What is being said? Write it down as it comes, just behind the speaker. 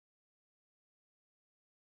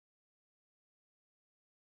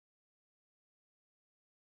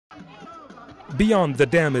Beyond the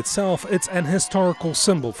dam itself, it's an historical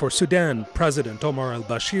symbol for Sudan. President Omar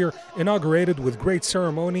al-Bashir inaugurated with great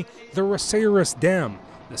ceremony the Roseires Dam.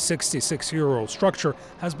 The 66-year-old structure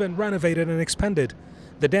has been renovated and expanded.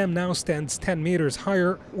 The dam now stands 10 meters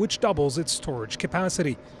higher, which doubles its storage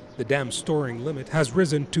capacity. The dam's storing limit has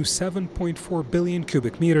risen to 7.4 billion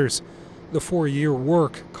cubic meters. The 4-year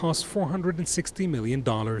work cost $460 million.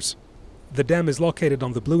 The dam is located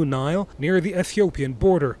on the Blue Nile near the Ethiopian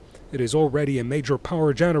border. It is already a major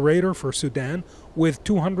power generator for Sudan with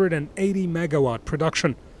 280 megawatt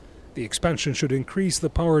production. The expansion should increase the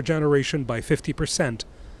power generation by 50%.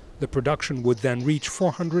 The production would then reach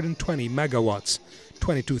 420 megawatts.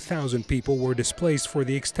 22,000 people were displaced for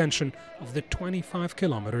the extension of the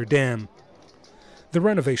 25-kilometer dam. The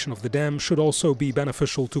renovation of the dam should also be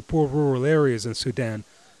beneficial to poor rural areas in Sudan.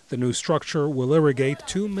 The new structure will irrigate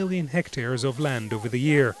 2 million hectares of land over the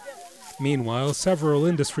year. Meanwhile, several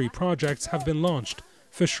industry projects have been launched.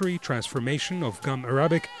 Fishery, transformation of gum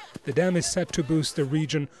arabic. The dam is set to boost the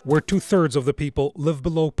region where 2/3 of the people live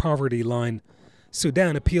below poverty line.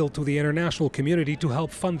 Sudan appealed to the international community to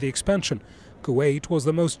help fund the expansion. Kuwait was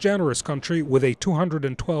the most generous country with a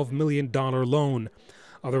 $212 million loan.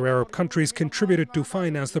 Other Arab countries contributed to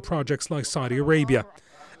finance the projects like Saudi Arabia.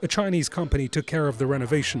 A Chinese company took care of the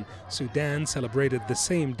renovation. Sudan celebrated the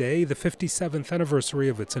same day the 57th anniversary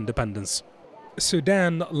of its independence.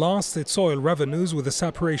 Sudan lost its oil revenues with the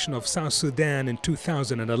separation of South Sudan in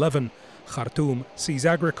 2011. Khartoum sees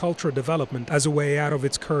agricultural development as a way out of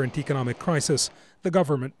its current economic crisis. The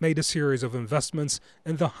government made a series of investments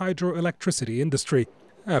in the hydroelectricity industry.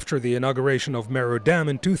 After the inauguration of Meru Dam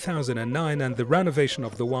in 2009 and the renovation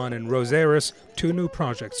of the one in Roseires, 2 new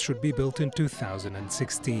projects should be built in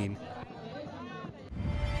 2016.